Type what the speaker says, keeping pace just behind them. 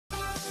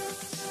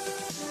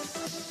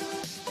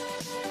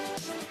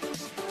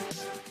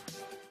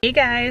Hey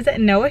guys,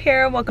 Noah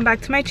here. Welcome back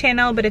to my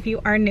channel, but if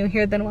you are new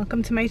here, then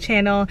welcome to my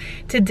channel.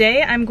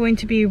 Today I'm going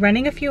to be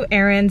running a few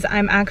errands.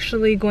 I'm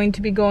actually going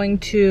to be going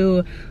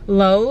to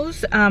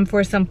Lowe's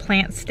for some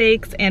plant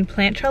stakes and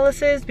plant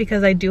trellises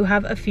because I do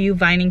have a few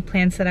vining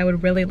plants that I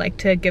would really like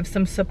to give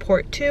some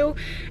support to.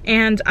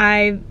 And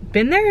I've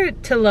been there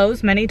to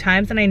Lowe's many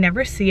times and I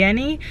never see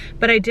any,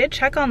 but I did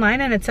check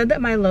online and it said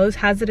that my Lowe's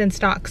has it in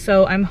stock.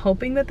 So I'm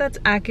hoping that that's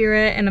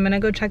accurate and I'm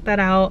gonna go check that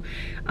out.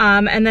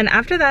 And then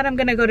after that, I'm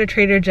gonna go to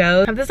Trader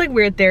Joe's. I have this like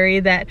weird theory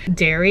that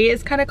dairy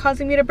is kind of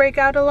causing me to break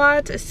out a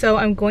lot. So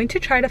I'm going to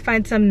try to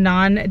find some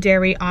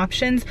non-dairy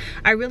options.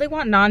 I really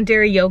want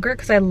non-dairy yogurt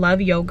because I love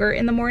yogurt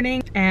in the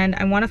morning, and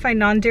I want to find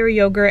non-dairy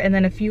yogurt and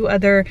then a few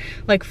other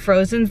like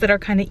frozens that are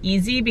kind of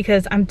easy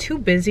because I'm too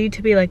busy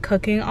to be like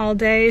cooking all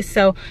day.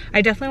 So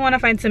I definitely want to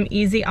find some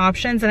easy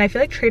options, and I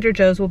feel like Trader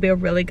Joe's will be a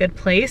really good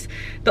place.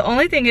 The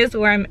only thing is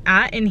where I'm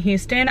at in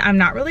Houston, I'm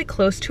not really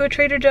close to a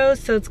Trader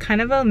Joe's, so it's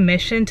kind of a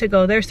mission to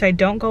go there, so I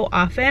don't go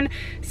often.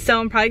 So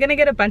I'm probably gonna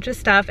get a bunch of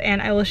stuff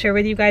and I will share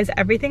with you guys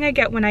everything I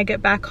get when I get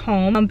back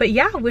home. But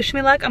yeah, wish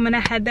me luck. I'm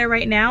gonna head there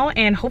right now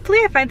and hopefully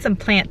I find some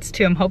plants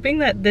too. I'm hoping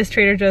that this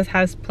Trader Joe's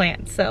has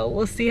plants, so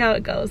we'll see how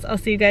it goes. I'll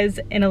see you guys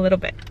in a little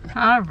bit.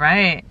 All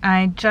right,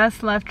 I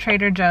just left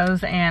Trader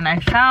Joe's and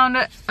I found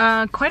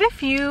quite a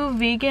few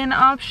vegan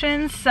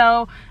options.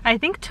 So I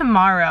think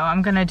tomorrow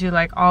I'm gonna do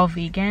like all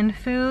vegan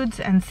foods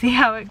and see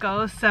how it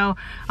goes. So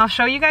I'll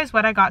show you guys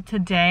what I got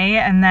today,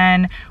 and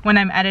then when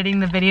I'm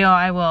editing the video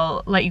I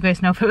will let you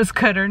guys know if it was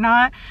good or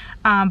not.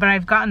 But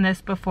I've gotten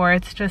this before.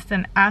 It's just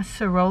an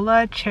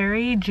acerola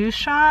cherry juice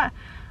shot.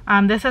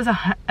 This has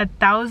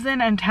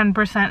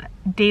 1,010%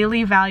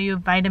 daily value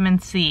of vitamin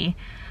C.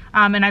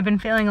 And I've been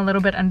feeling a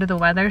little bit under the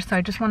weather, so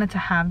I just wanted to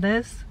have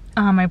this.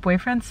 My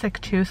boyfriend's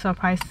sick too, so I'll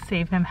probably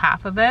save him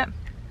half of it.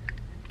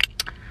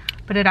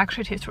 But it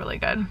actually tastes really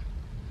good.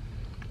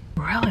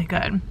 Really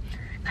good.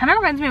 Kind of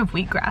reminds me of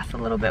wheatgrass a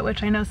little bit,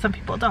 which I know some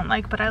people don't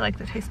like, but I like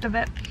the taste of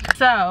it.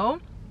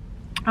 So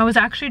I was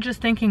actually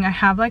just thinking, I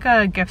have like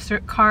a gift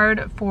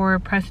card for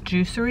Press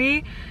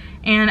Juicery,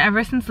 and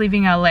ever since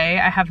leaving LA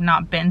I have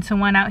not been to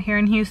one out here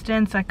in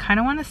Houston, so I kind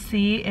of want to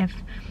see if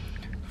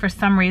for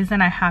some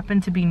reason I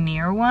happen to be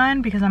near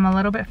one because I'm a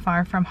little bit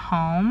far from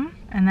home,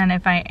 and then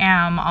if I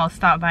am, I'll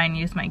stop by and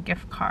use my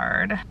gift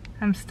card.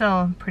 I'm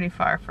still pretty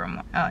far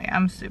from, oh yeah,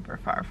 I'm super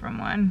far from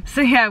one.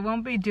 So yeah, I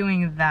won't be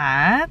doing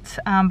that,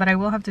 but I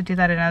will have to do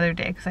that another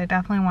day because I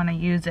definitely want to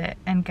use it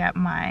and get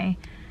my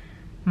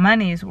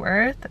money's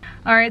worth.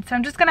 All right, so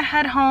I'm just gonna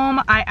head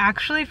home. I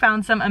actually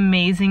found some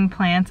amazing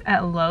plants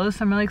at Lowe's,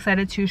 so I'm really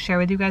excited to share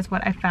with you guys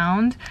what I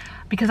found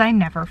because I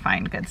never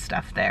find good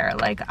stuff there.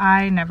 Like,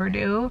 I never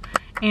do.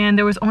 And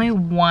there was only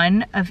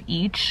one of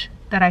each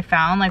that I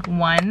found, like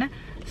one.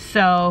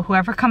 So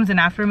whoever comes in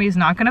after me is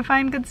not gonna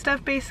find good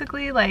stuff,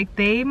 basically. Like,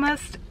 they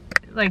must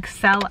like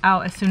sell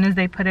out as soon as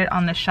they put it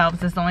on the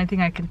shelves is the only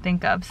thing I can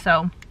think of.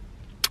 So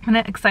I'm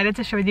excited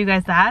to share with you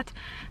guys that.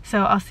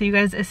 So I'll see you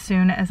guys as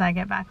soon as I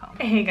get back home.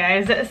 Hey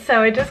guys,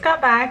 so I just got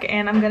back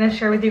and I'm gonna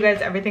share with you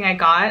guys everything I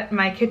got.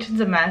 My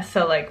kitchen's a mess,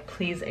 so like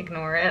please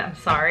ignore it, I'm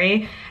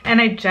sorry. And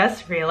I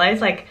just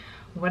realized, like,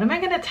 what am I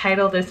gonna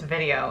title this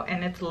video?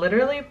 And it's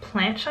literally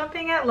plant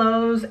shopping at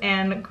Lowe's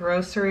and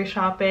grocery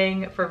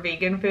shopping for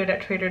vegan food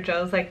at Trader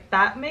Joe's. Like,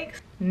 that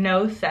makes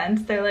no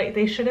sense. They're like,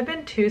 they should have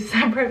been two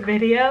separate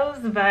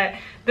videos, but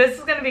this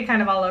is gonna be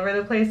kind of all over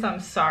the place, so I'm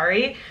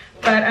sorry.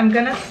 But I'm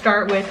gonna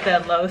start with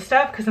the Lowe's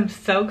stuff because I'm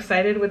so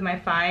excited with my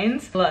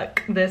finds.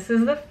 Look, this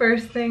is the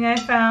first thing I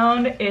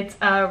found. It's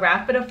a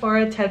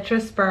Raphidophora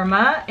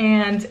tetrasperma,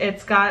 and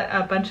it's got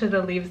a bunch of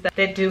the leaves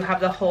that do have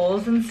the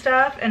holes and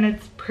stuff, and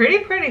it's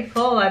pretty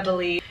full, I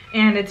believe.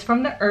 And it's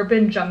from the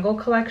Urban Jungle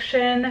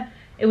collection.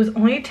 It was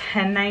only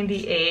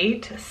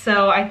 $10.98,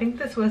 so I think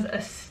this was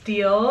a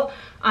steal.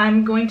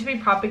 I'm going to be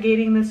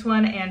propagating this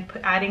one and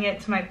adding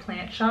it to my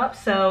plant shop,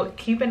 so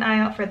keep an eye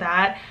out for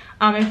that.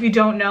 If you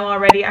don't know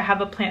already, I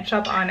have a plant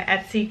shop on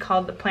Etsy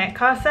called The Plant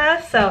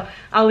Casa, so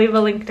I'll leave a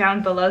link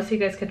down below so you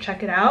guys can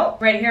check it out.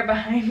 Right here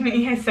behind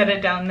me, I set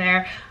it down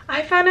there.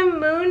 I found a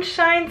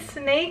moonshine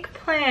snake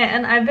plant,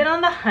 and I've been on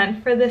the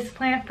hunt for this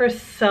plant for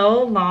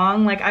so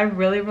long. Like, I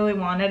really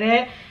wanted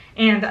it,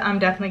 and I'm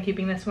definitely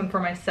keeping this one for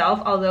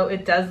myself, although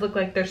it does look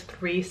like there's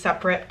 3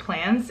 separate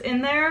plants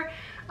in there.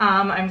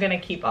 I'm gonna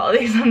keep all of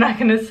these. I'm not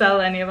gonna sell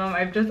any of them.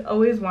 I've just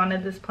always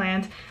wanted this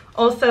plant.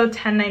 Also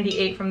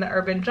 $10.98 from the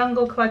Urban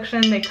Jungle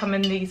collection. They come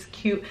in these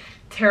cute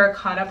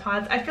terracotta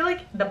pots. I feel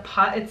like the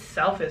pot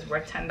itself is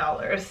worth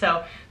 $10.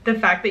 So the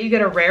fact that you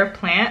get a rare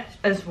plant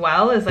as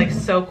well is like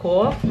so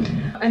cool.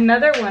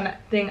 Another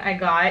thing I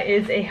got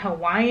is a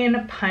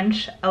Hawaiian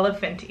punch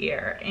elephant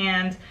ear.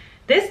 And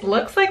this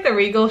looks like the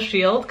Regal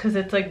Shield because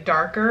it's like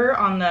darker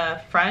on the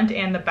front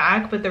and the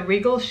back, but the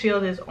Regal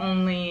Shield is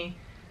only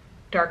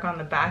dark on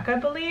the back, I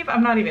believe.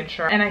 I'm not even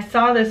sure. And I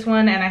saw this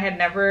one and I had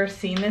never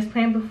seen this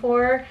plant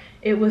before.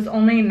 It was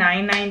only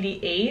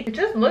 $9.98. It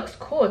just looks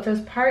cool. It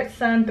says part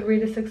sun, 3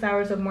 to 6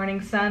 hours of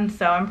morning sun.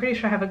 So I'm pretty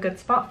sure I have a good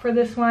spot for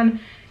this one.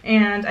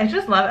 And I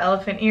just love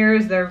elephant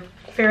ears. They're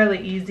fairly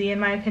easy in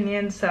my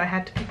opinion, so I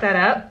had to pick that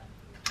up.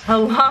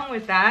 Along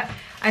with that,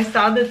 I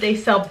saw that they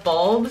sell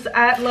bulbs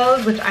at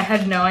Lowe's, which I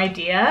had no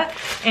idea.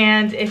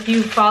 And if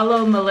you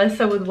follow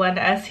Melissa with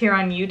 1S here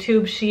on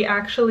YouTube, she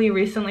actually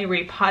recently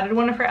repotted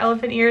one of her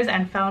elephant ears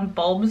and found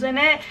bulbs in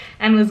it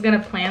and was gonna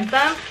plant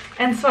them.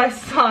 And so I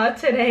saw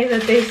today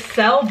that they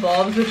sell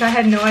bulbs, which I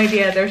had no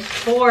idea. There's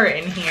 4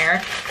 in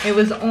here. It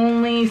was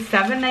only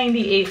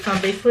 $7.98, so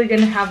I'm basically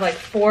gonna have like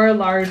 4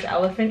 large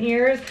elephant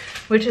ears,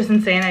 which is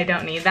insane. I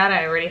don't need that,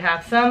 I already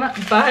have some.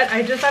 But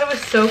I just thought it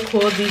was so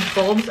cool. These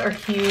bulbs are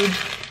huge,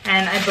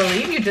 and I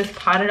believe you just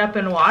pot it up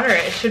in water.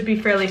 It should be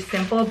fairly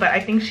simple, but I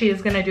think she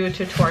is gonna do a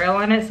tutorial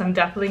on it, so I'm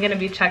definitely gonna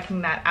be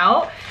checking that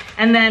out.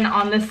 And then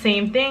on the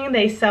same thing,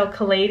 they sell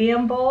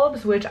caladium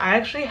bulbs, which I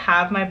actually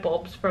have my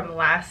bulbs from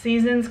last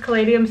season's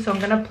caladium, so I'm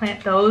gonna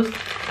plant those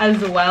as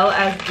well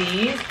as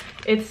these.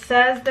 It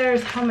says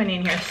there's how many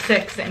in here?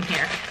 6 in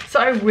here. So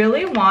I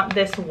really want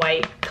this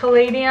white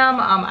caladium.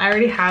 I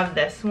already have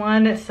this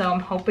one, so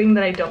I'm hoping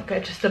that I don't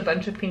get just a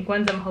bunch of pink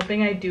ones. I'm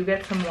hoping I do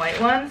get some white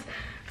ones.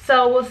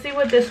 So we'll see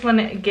what this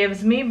one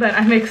gives me, but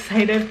I'm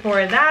excited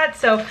for that.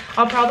 So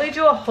I'll probably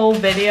do a whole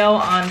video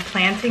on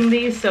planting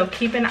these, so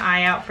keep an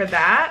eye out for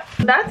that.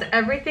 That's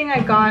everything I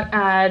got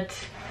at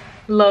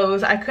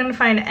Lowe's. I couldn't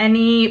find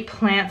any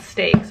plant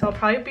stakes, so I'll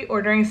probably be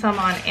ordering some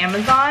on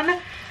Amazon.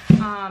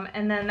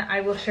 And then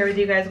I will share with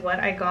you guys what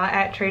I got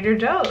at Trader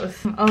Joe's.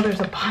 Oh, there's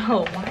a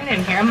bottle of wine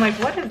in here. I'm like,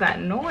 what is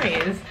that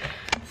noise?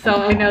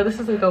 So I know this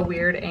is like a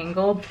weird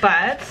angle,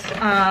 but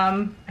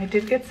I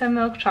did get some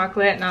milk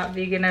chocolate, not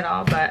vegan at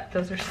all, but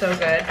those are so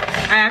good.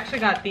 I actually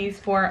got these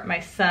for my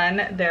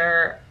son.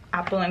 They're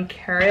apple and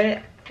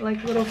carrot,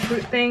 like little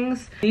fruit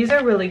things. These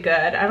are really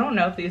good. I don't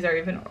know if these are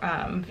even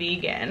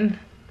vegan.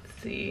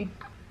 Let's see.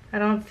 I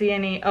don't see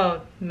any,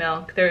 oh,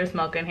 milk. There is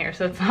milk in here,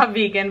 so it's not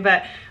vegan,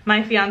 but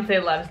my fiance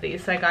loves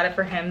these, so I got it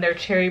for him. They're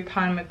cherry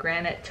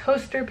pomegranate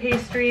toaster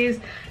pastries.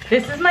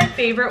 This is my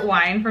favorite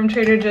wine from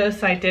Trader Joe's,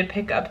 so I did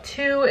pick up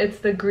 2. It's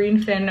the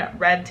Greenfin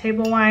Red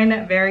Table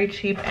Wine, very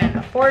cheap and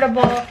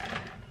affordable.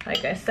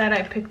 Like I said,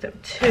 I picked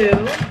up 2.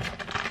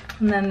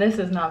 And then this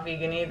is not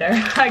vegan either.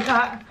 I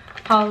got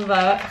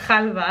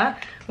halva,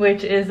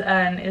 which is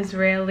an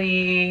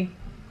Israeli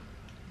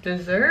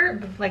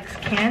dessert, like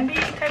candy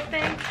type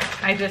thing.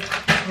 I just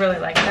really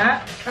like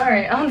that. All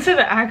right, on to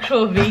the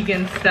actual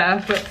vegan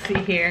stuff. Let's see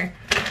here.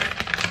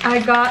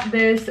 I got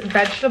this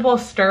vegetable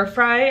stir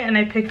fry, and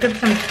I picked up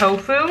some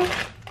tofu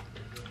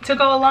to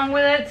go along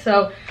with it.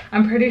 So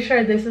I'm pretty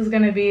sure this is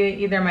gonna be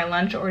either my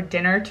lunch or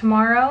dinner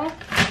tomorrow.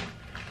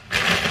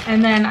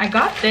 And then I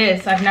got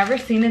this. I've never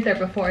seen it there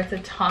before. It's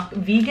a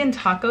vegan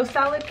taco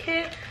salad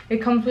kit.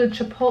 It comes with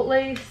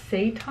chipotle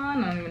seitan,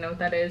 I don't even know what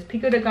that is,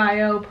 pico de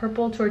gallo,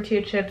 purple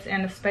tortilla chips,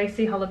 and a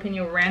spicy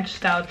jalapeno ranch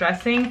style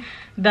dressing.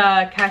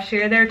 The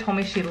cashier there told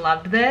me she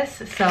loved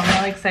this, so I'm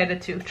really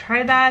excited to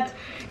try that.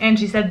 And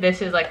she said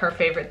this is like her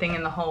favorite thing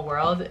in the whole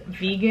world,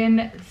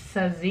 vegan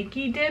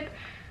tzatziki dip.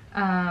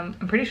 I'm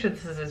pretty sure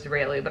this is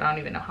Israeli, but I don't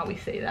even know how we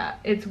say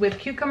that. It's with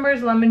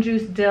cucumbers, lemon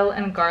juice, dill,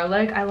 and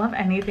garlic. I love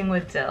anything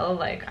with dill.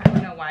 Like, I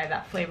don't know why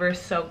that flavor is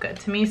so good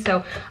to me.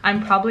 So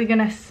I'm probably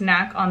gonna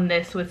snack on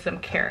this with some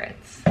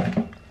carrots.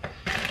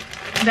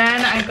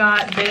 Then I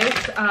got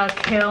this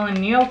kale and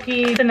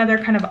gnocchi. It's another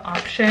kind of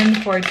option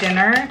for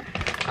dinner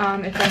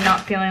if I'm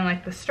not feeling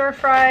like the stir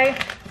fry.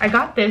 I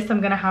got this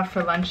I'm gonna have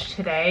for lunch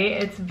today.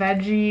 It's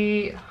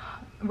veggie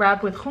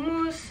wrapped with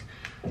hummus.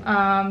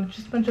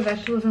 Just a bunch of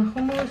vegetables and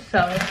hummus,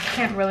 so it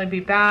can't really be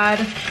bad.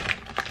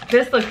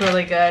 This looked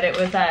really good. It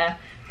was a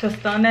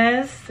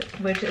tostones,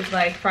 which is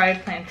like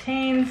fried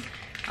plantains.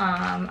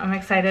 I'm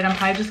excited. I'm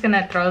probably just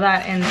gonna throw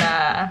that in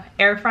the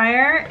air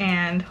fryer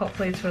and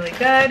hopefully it's really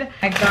good.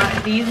 I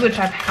got these, which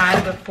I've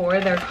had before.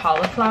 They're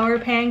cauliflower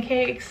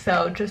pancakes,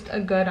 so just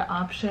a good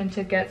option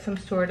to get some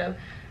sort of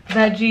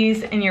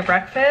veggies in your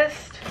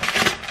breakfast.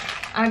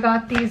 I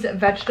got these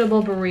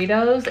vegetable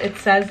burritos. It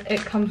says it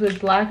comes with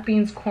black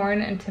beans,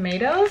 corn, and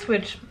tomatoes,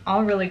 which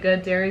all really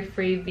good,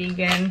 dairy-free,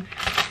 vegan.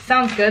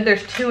 Sounds good.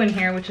 There's 2 in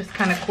here, which is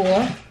kind of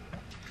cool.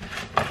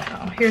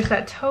 Oh, here's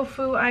that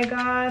tofu I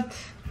got.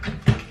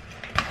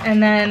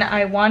 And then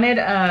I wanted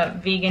a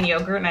vegan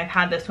yogurt, and I've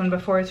had this one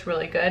before. It's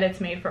really good. It's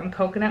made from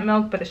coconut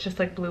milk, but it's just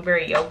like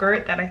blueberry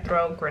yogurt that I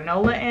throw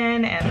granola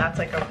in, and that's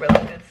like a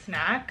really good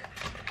snack.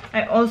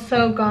 I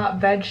also got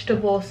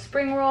vegetable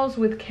spring rolls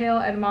with kale,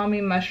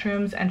 edamame,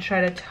 mushrooms, and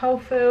shredded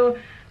tofu.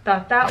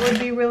 Thought that would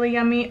be really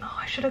yummy. Oh,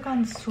 I should have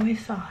gotten soy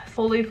sauce.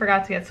 Totally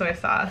forgot to get soy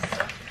sauce.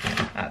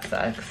 That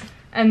sucks.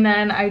 And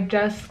then I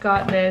just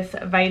got this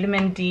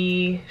vitamin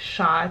D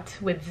shot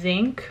with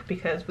zinc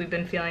because we've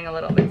been feeling a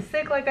little bit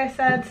sick, like I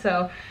said.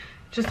 So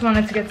just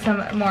wanted to get some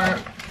more,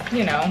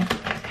 you know,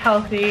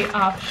 healthy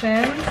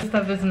options. This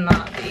stuff is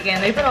not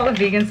vegan. They put all the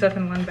vegan stuff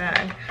in one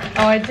bag.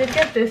 Oh, I did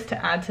get this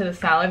to add to the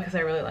salad because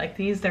I really like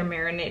these. They're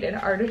marinated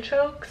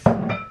artichokes.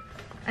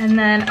 And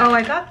then, oh,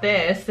 I got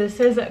this. This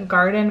is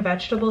garden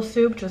vegetable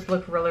soup. Just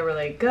look really,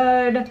 really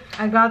good.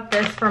 I got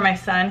this for my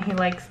son. He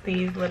likes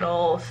these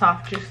little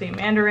soft, juicy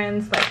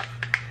mandarins, like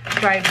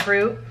dried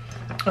fruit.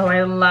 Oh,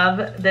 I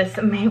love this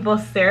maple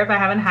syrup. I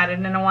haven't had it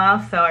in a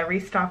while, so I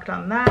restocked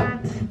on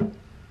that.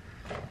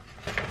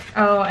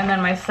 Oh, and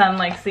then my son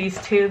likes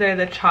these too. They're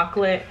the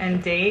chocolate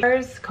and date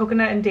bars,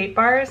 coconut and date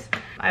bars.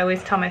 I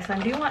always tell my son,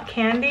 do you want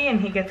candy?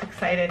 And he gets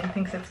excited. He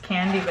thinks it's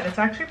candy, but it's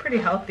actually pretty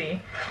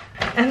healthy.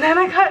 And then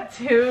I got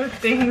two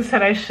things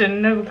that I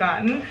shouldn't have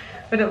gotten,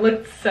 but it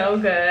looked so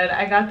good.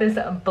 I got this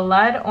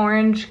blood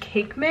orange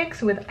cake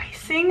mix with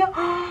icing.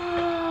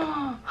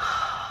 I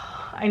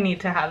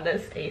need to have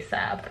this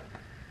ASAP.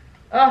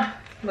 Oh,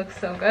 looks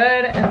so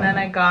good. And then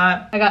I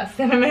got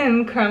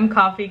cinnamon crumb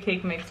coffee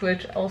cake mix,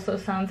 which also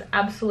sounds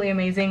absolutely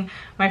amazing.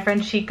 My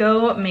friend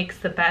Chico makes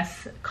the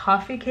best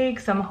coffee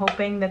cake, so I'm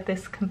hoping that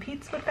this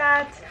competes with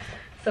that.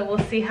 So we'll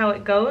see how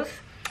it goes.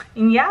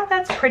 And yeah,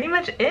 that's pretty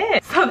much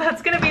it. So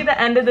that's gonna be the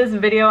end of this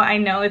video. I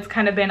know it's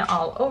kind of been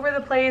all over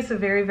the place,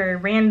 very, very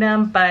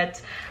random,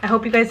 but I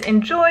hope you guys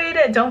enjoyed.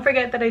 Don't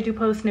forget that I do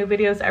post new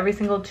videos every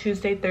single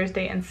Tuesday,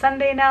 Thursday, and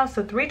Sunday now,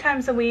 so 3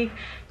 times a week.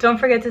 Don't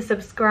forget to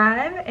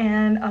subscribe,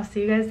 and I'll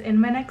see you guys in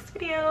my next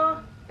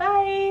video.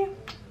 Bye.